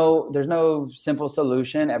there's no simple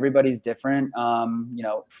solution. Everybody's different.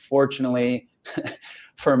 Fortunately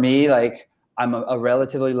for me, like, I'm a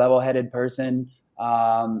relatively level-headed person.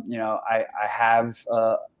 I have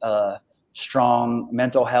a strong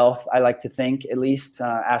mental health, I like to think, at least.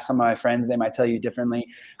 Ask some of my friends, they might tell you differently.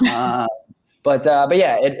 But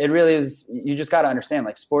yeah, it really is. You just got to understand,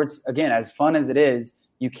 like, sports, again, as fun as it is,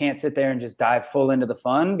 you can't sit there and just dive full into the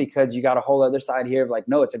fun, because you got a whole other side here of like,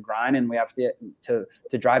 no, it's a grind, and we have to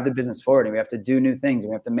drive the business forward, and we have to do new things,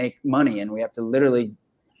 and we have to make money, and we have to literally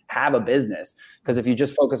have a business. Because if you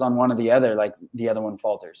just focus on one or the other, like, the other one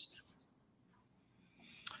falters.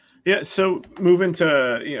 Yeah. So moving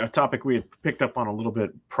to a topic we had picked up on a little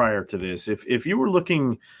bit prior to this, if you were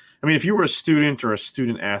looking, if you were a student or a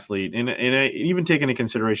student athlete, and even taking into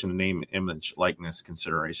consideration the name, image, likeness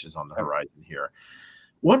considerations on the horizon here,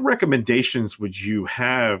 what recommendations would you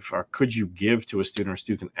have or could you give to a student or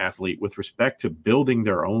student athlete with respect to building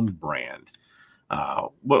their own brand?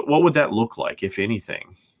 What would that look like, if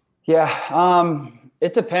anything? Yeah,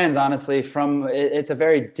 it depends, honestly. It's a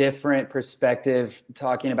very different perspective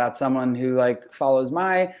talking about someone who like follows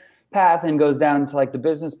my path and goes down to like the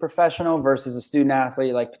business professional versus a student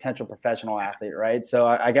athlete, like potential professional athlete, right? So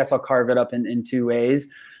I guess I'll carve it up in two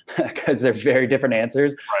ways because they're very different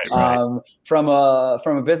answers. Right. From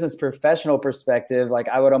a business professional perspective, like,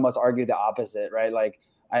 I would almost argue the opposite, right? Like,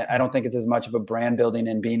 I don't think it's as much of a brand building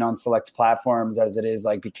and being on select platforms as it is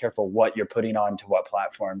like, be careful what you're putting on to what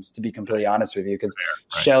platforms, to be completely honest with you. Because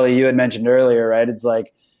right. Shelly, you had mentioned earlier, right? It's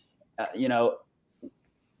like,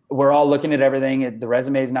 we're all looking at everything. The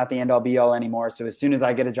resume is not the end all be all anymore. So as soon as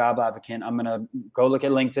I get a job applicant, I'm going to go look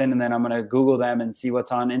at LinkedIn, and then I'm going to Google them and see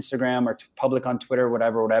what's on Instagram or public on Twitter,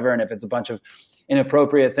 whatever. And if it's a bunch of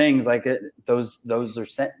inappropriate things, like those are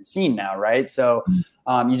seen now, right? So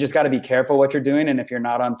you just got to be careful what you're doing. And if you're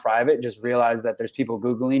not on private, just realize that there's people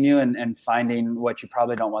Googling you and finding what you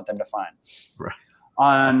probably don't want them to find. Right.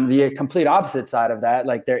 On the complete opposite side of that,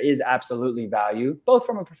 like, there is absolutely value, both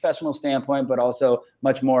from a professional standpoint, but also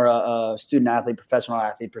much more a student athlete, professional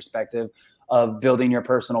athlete perspective of building your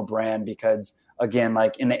personal brand. Because again,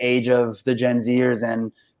 like, in the age of the Gen Zers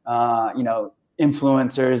and,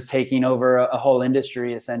 influencers taking over a whole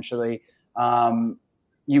industry, essentially,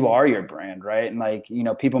 you are your brand, right? And like,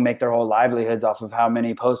 people make their whole livelihoods off of how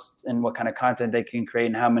many posts and what kind of content they can create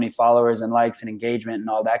and how many followers and likes and engagement and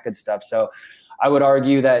all that good stuff. So I would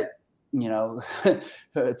argue that,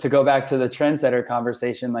 to go back to the trendsetter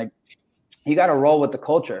conversation, like, you got to roll with the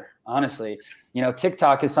culture, honestly.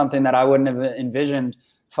 TikTok is something that I wouldn't have envisioned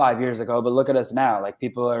 5 years ago, but look at us now. Like,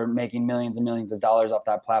 people are making millions and millions of dollars off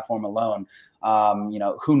that platform alone.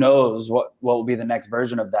 Who knows what will be the next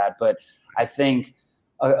version of that. But I think,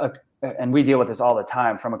 and we deal with this all the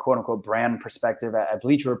time from a quote unquote brand perspective at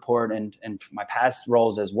Bleacher Report and my past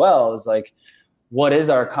roles as well, is like, what is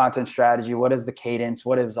our content strategy? What is the cadence?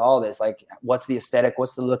 What is all this? Like, what's the aesthetic?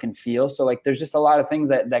 What's the look and feel? So like, there's just a lot of things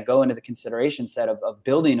that go into the consideration set of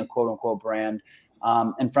building a quote unquote brand.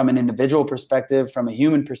 And from an individual perspective, from a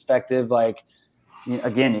human perspective, like,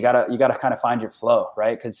 again, you gotta kind of find your flow,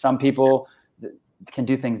 right? Because some people can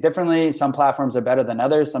do things differently. Some platforms are better than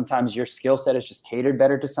others. Sometimes your skill set is just catered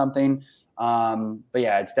better to something. But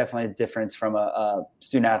yeah, it's definitely a difference from a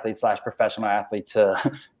student athlete / professional athlete to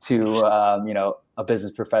a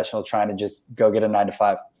business professional trying to just go get a 9 to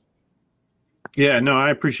 5. Yeah, no,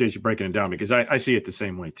 I appreciate you breaking it down, because I see it the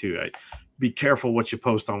same way too. be careful what you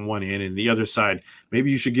post on one end, and the other side,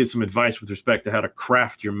 maybe you should get some advice with respect to how to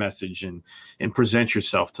craft your message and present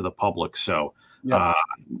yourself to the public. So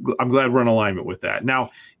I'm glad we're in alignment with that. Now,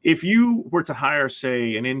 if you were to hire,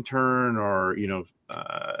 say, an intern or,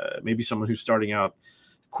 maybe someone who's starting out,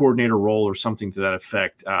 coordinator role or something to that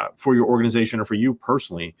effect, for your organization or for you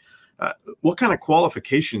personally, what kind of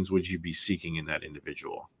qualifications would you be seeking in that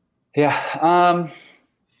individual? Yeah.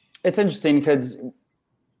 It's interesting because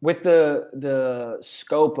with the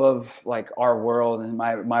scope of like our world and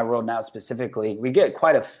my world now specifically, we get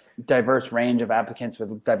quite a diverse range of applicants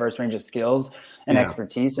with diverse range of skills and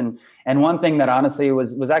expertise. And one thing that honestly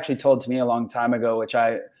was actually told to me a long time ago, which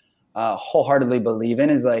I wholeheartedly believe in,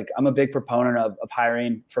 is like, I'm a big proponent of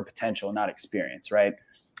hiring for potential, not experience. Right.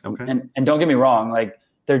 Okay. And don't get me wrong, like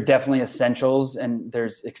there are definitely essentials and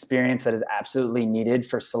there's experience that is absolutely needed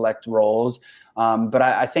for select roles. But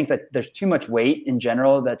I think that there's too much weight in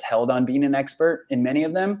general that's held on being an expert in many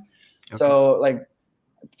of them. Okay. So like,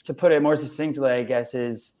 to put it more succinctly, I guess,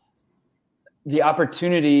 is the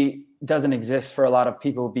opportunity doesn't exist for a lot of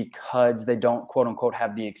people because they don't, quote unquote,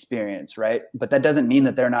 have the experience, right? But that doesn't mean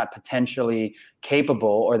that they're not potentially capable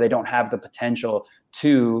or they don't have the potential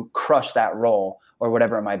to crush that role or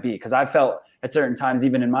whatever it might be. Because I felt at certain times,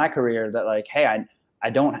 even in my career, that like, hey, I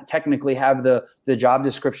don't technically have the job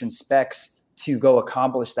description specs to go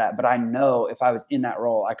accomplish that, but I know if I was in that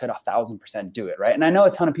role, I could 1,000% do it, right? And I know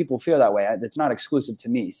a ton of people feel that way. It's not exclusive to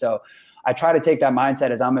me. So I try to take that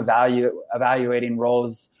mindset as I'm evaluating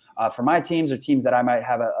roles for my teams or teams that I might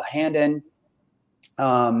have a hand in.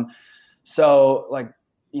 So like,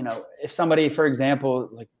 if somebody, for example,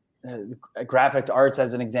 like graphic arts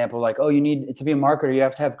as an example, like, oh, you need to be a marketer, you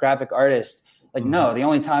have to have graphic artists. Like, no, the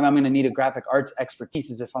only time I'm going to need a graphic arts expertise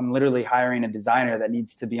is if I'm literally hiring a designer that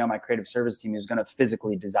needs to be on my creative service team who's going to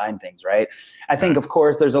physically design things, right? I think, of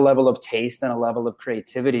course, there's a level of taste and a level of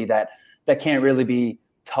creativity that can't really be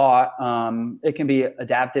taught. It can be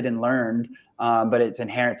adapted and learned, but it's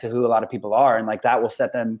inherent to who a lot of people are. And like that will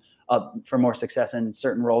set them up for more success in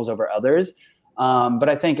certain roles over others. But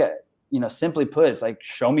I think, simply put, it's like,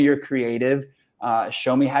 show me you're creative.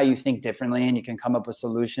 Show me how you think differently and you can come up with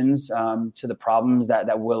solutions to the problems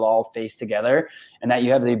that we'll all face together, and that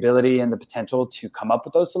you have the ability and the potential to come up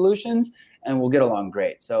with those solutions, and we'll get along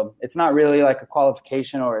great. So it's not really like a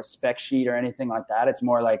qualification or a spec sheet or anything like that. It's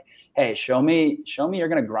more like, hey, show me you're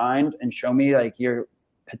going to grind, and show me like you're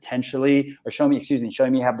potentially, or show me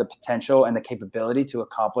you have the potential and the capability to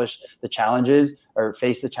accomplish the challenges or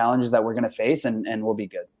face the challenges that we're going to face, and we'll be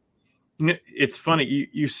good. It's funny.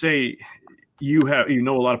 You say, you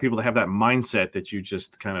know a lot of people that have that mindset that you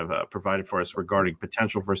just kind of provided for us regarding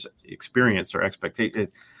potential versus experience or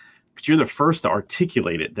expectations. But you're the first to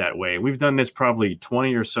articulate it that way. We've done this probably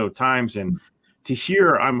 20 or so times, and to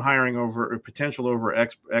hear I'm hiring over potential over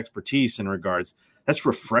expertise in regards, that's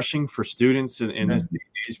refreshing for students in this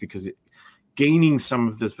age, because gaining some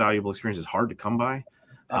of this valuable experience is hard to come by.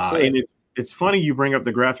 And it's funny you bring up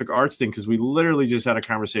the graphic arts thing, because we literally just had a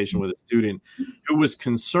conversation with a student who was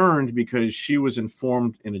concerned because she was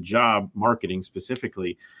informed in a job, marketing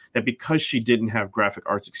specifically, that because she didn't have graphic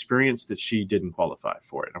arts experience that she didn't qualify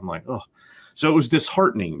for it. I'm like, oh, so it was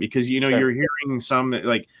disheartening because, you're hearing some that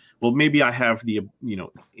like, well, maybe I have the,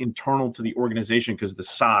 internal to the organization because of the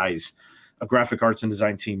size, a graphic arts and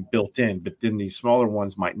design team built in, but then these smaller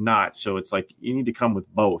ones might not. So it's like, you need to come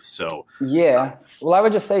with both. So yeah. Well, I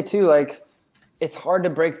would just say too, like, it's hard to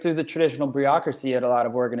break through the traditional bureaucracy at a lot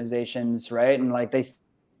of organizations, right? And like, they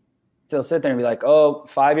still sit there and be like, oh,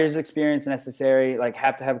 5 years experience necessary, like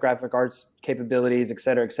have to have graphic arts capabilities, et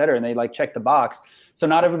cetera, et cetera. And they like check the box. So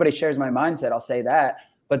not everybody shares my mindset. I'll say that,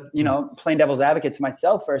 but playing devil's advocate to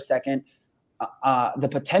myself for a second, the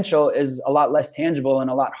potential is a lot less tangible and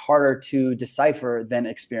a lot harder to decipher than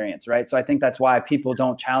experience, right? So I think that's why people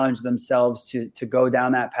don't challenge themselves to go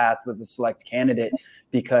down that path with a select candidate,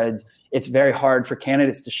 because it's very hard for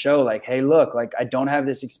candidates to show like, hey, look, like I don't have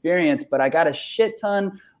this experience, but I got a shit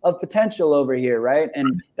ton of potential over here, right?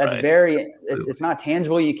 And that's it's not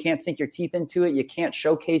tangible. You can't sink your teeth into it. You can't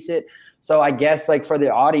showcase it. So I guess like for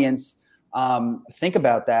the audience, think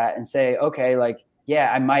about that and say, okay, like,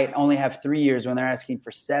 yeah, I might only have 3 years when they're asking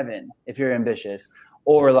for 7 if you're ambitious.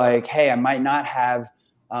 Or like, hey, I might not have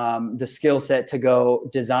the skill set to go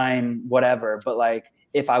design whatever, but like,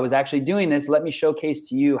 if I was actually doing this, let me showcase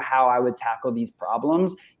to you how I would tackle these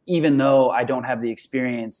problems, even though I don't have the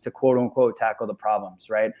experience to quote unquote tackle the problems,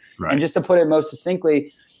 right? And just to put it most succinctly,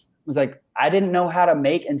 it was like, I didn't know how to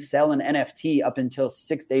make and sell an NFT up until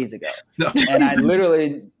 6 days ago. And I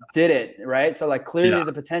literally did it, right? So like clearly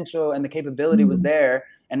the potential and the capability was there,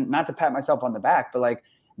 and not to pat myself on the back, but like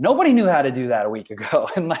nobody knew how to do that a week ago.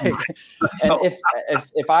 And like, and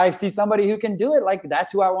if I see somebody who can do it, like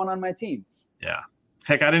that's who I want on my team. Yeah.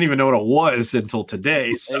 Heck, I didn't even know what it was until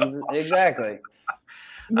today. So. Exactly.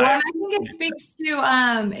 Well, I think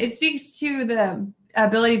it speaks to the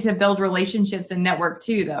ability to build relationships and network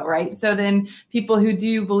too, though, right? So then people who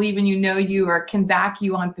do believe in you, or can back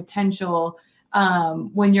you on potential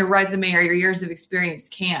when your resume or your years of experience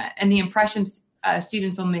can't, and the impressions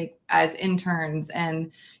students will make as interns and,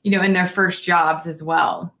 in their first jobs as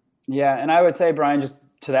well. Yeah. And I would say, Brian, just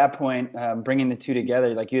to that point, bringing the two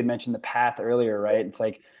together, like you had mentioned the path earlier, right? It's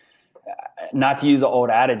like, not to use the old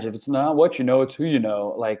adage, if it's not what you know, it's who you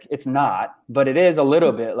know. Like it's not, but it is a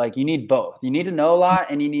little bit. Like you need both. You need to know a lot,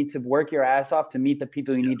 and you need to work your ass off to meet the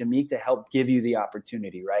people you need to meet to help give you the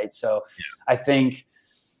opportunity, right? So I think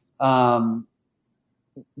the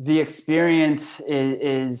experience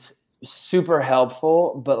is super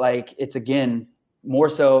helpful, but like it's, again, more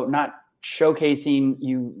so not showcasing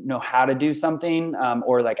how to do something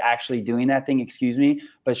or like actually doing that thing,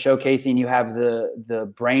 but showcasing you have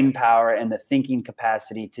the brain power and the thinking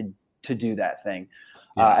capacity to do that thing,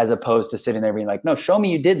 as opposed to sitting there being like, no, show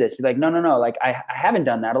me you did this. Be like, no, like I haven't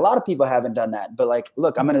done that. A lot of people haven't done that, but like,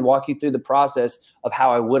 look, I'm going to walk you through the process of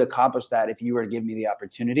how I would accomplish that if you were to give me the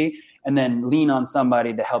opportunity, and then lean on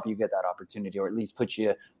somebody to help you get that opportunity, or at least put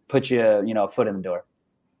you a foot in the door.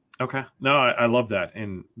 Okay. No, I love that.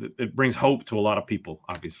 And it brings hope to a lot of people,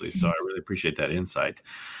 obviously. So I really appreciate that insight.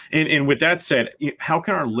 And with that said, how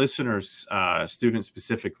can our listeners, students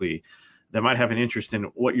specifically, that might have an interest in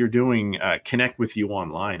what you're doing, connect with you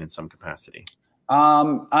online in some capacity?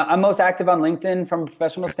 I'm most active on LinkedIn from a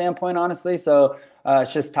professional standpoint, honestly. So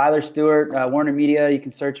it's just Tyler Stewart, Warner Media. You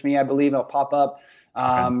can search me. I believe I'll pop up.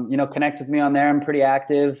 Connect with me on there. I'm pretty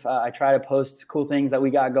active. I try to post cool things that we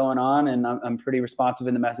got going on, and I'm pretty responsive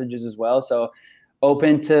in the messages as well. So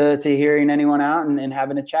open to hearing anyone out and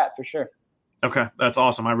having a chat for sure. Okay. That's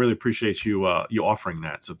awesome. I really appreciate you offering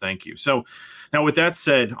that. So thank you. So now with that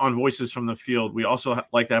said, on Voices from the Field, we also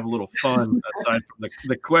like to have a little fun aside from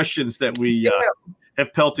the questions that we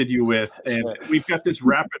have pelted you with. And we've got this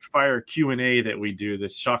rapid fire Q&A that we do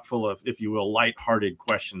that's chock full of, if you will, lighthearted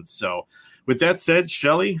questions. So with that said,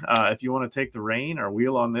 Shelly, if you want to take the reign or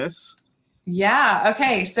wheel on this. Yeah.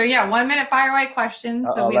 Okay. So 1 minute fire away questions.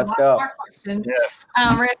 So we have let's go. More questions. Yes.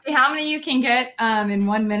 We're going to see how many you can get in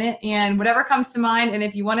 1 minute, and whatever comes to mind. And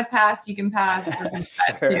if you want to pass, you can pass.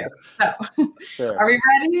 Sure. So, Sure. Are we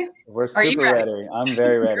ready? We're super ready. I'm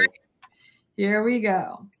very ready. Here we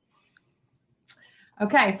go.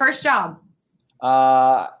 Okay. First job.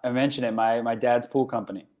 I mentioned it. My dad's pool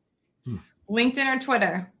company. LinkedIn or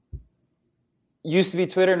Twitter? Used to be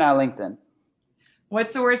Twitter, now LinkedIn.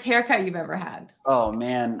 What's the worst haircut you've ever had? Oh,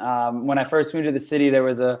 man. When I first moved to the city, there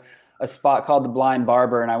was a spot called the Blind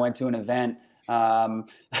Barber, and I went to an event,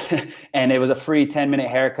 and it was a free 10-minute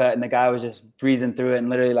haircut, and the guy was just breezing through it and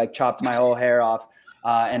literally like chopped my whole hair off.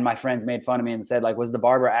 And my friends made fun of me and said, like, was the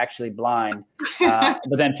barber actually blind? But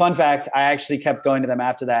then fun fact, I actually kept going to them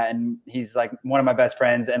after that. And he's like one of my best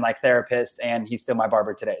friends and like therapist, and he's still my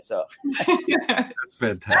barber today. So that's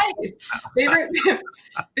fantastic. Nice.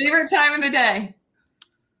 Favorite time of the day?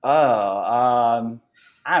 I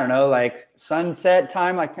don't know, like sunset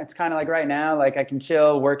time. Like it's kind of like right now, like I can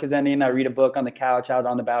chill, work is ending. I read a book on the couch, out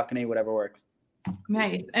on the balcony, whatever works.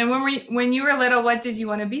 Nice. And when you were little, what did you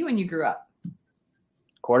want to be when you grew up?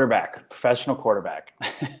 Quarterback, professional quarterback.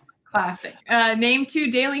 Classic. Name 2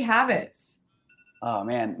 daily habits. Oh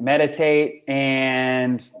man, meditate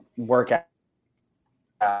and work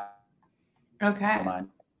out. Okay.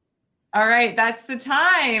 All right, that's the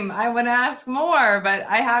time. I want to ask more, but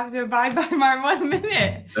I have to abide by my 1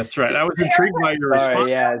 minute. That's right. I was intrigued by your response.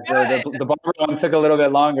 Yeah, the barber one took a little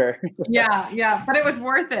bit longer. Yeah, but it was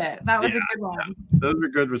worth it. That was a good one. Yeah. Those were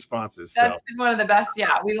good responses. That's been one of the best.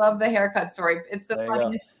 Yeah, we love the haircut story. It's the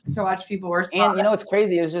funniest to watch people respond. And it's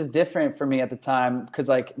crazy. It was just different for me at the time because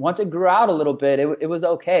like once it grew out a little bit, it was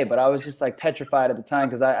okay. But I was just like petrified at the time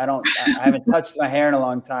because I haven't touched my hair in a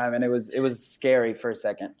long time, and it was scary for a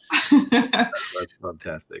second. That's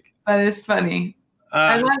fantastic. That is funny.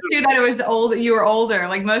 I love too that it was old. You were older.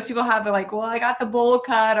 Like most people have the like, well, I got the bowl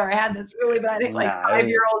cut, or I had this really bad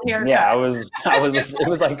 5-year-old haircut. Yeah, I was. It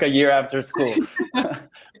was like a year after school.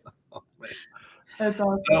 That's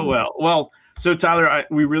awesome. Oh well. So Tyler,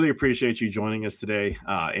 we really appreciate you joining us today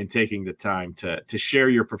and taking the time to share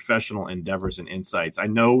your professional endeavors and insights. I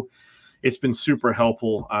know it's been super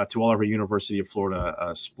helpful to all of our University of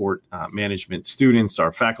Florida sport management students,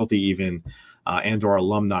 our faculty even, and our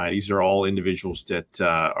alumni. These are all individuals that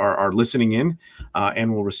are listening in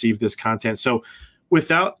and will receive this content. So with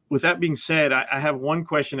that being said, I have one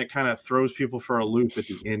question that kind of throws people for a loop at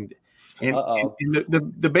the end. And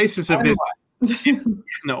the basis of this,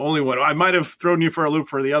 the only one, I might have thrown you for a loop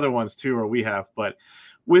for the other ones too, or we have, but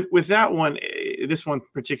with that one, this one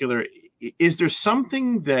particular, is there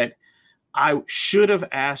something that I should have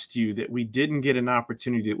asked you that we didn't get an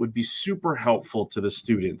opportunity that would be super helpful to the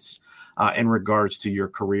students in regards to your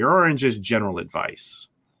career or in just general advice?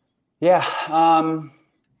 Yeah.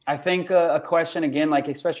 I think a question, again, like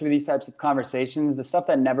especially with these types of conversations, the stuff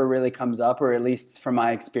that never really comes up, or at least from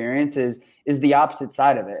my experience, is the opposite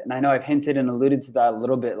side of it. And I know I've hinted and alluded to that a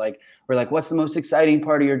little bit, like we're like, what's the most exciting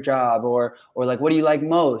part of your job? Or like, what do you like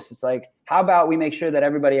most? It's like, how about we make sure that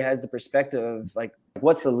everybody has the perspective of like,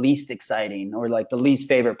 what's the least exciting or like the least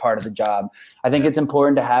favorite part of the job? I think it's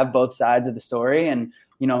important to have both sides of the story. And,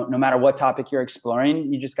 you know, no matter what topic you're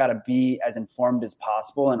exploring, you just got to be as informed as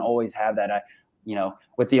possible and always have that. You know,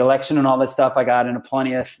 with the election and all this stuff, I got into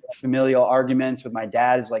plenty of familial arguments with my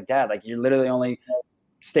dad. It's like, Dad, like you're literally only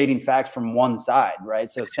stating facts from one side, right?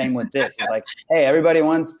 So same with this. It's like, hey, everybody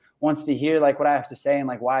wants to hear like what I have to say and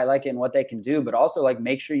like why I like it and what they can do, but also like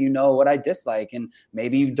make sure you know what I dislike, and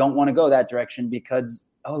maybe you don't want to go that direction because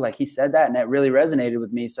like he said that and that really resonated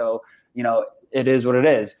with me. So, you know, it is what it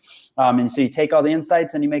is. And so you take all the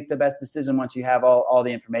insights and you make the best decision once you have all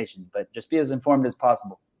the information, but just be as informed as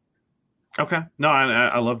possible. Okay. No,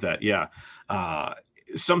 I love that. Yeah.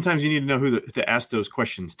 Sometimes you need to know who to ask those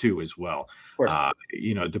questions to as well.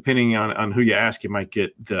 You know, depending on who you ask, you might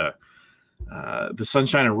get the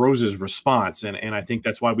sunshine and roses response. And I think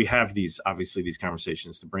that's why we have these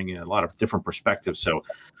conversations, to bring in a lot of different perspectives. So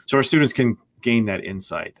our students can gain that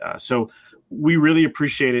insight. So we really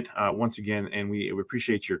appreciate it once again. And we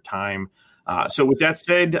appreciate your time. So with that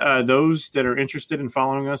said, those that are interested in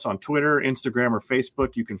following us on Twitter, Instagram, or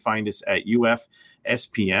Facebook, you can find us at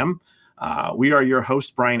UFSPM. We are your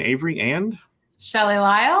hosts, Brian Avery and Shelly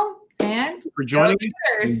Lyle. And for joining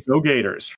us. Go Gators.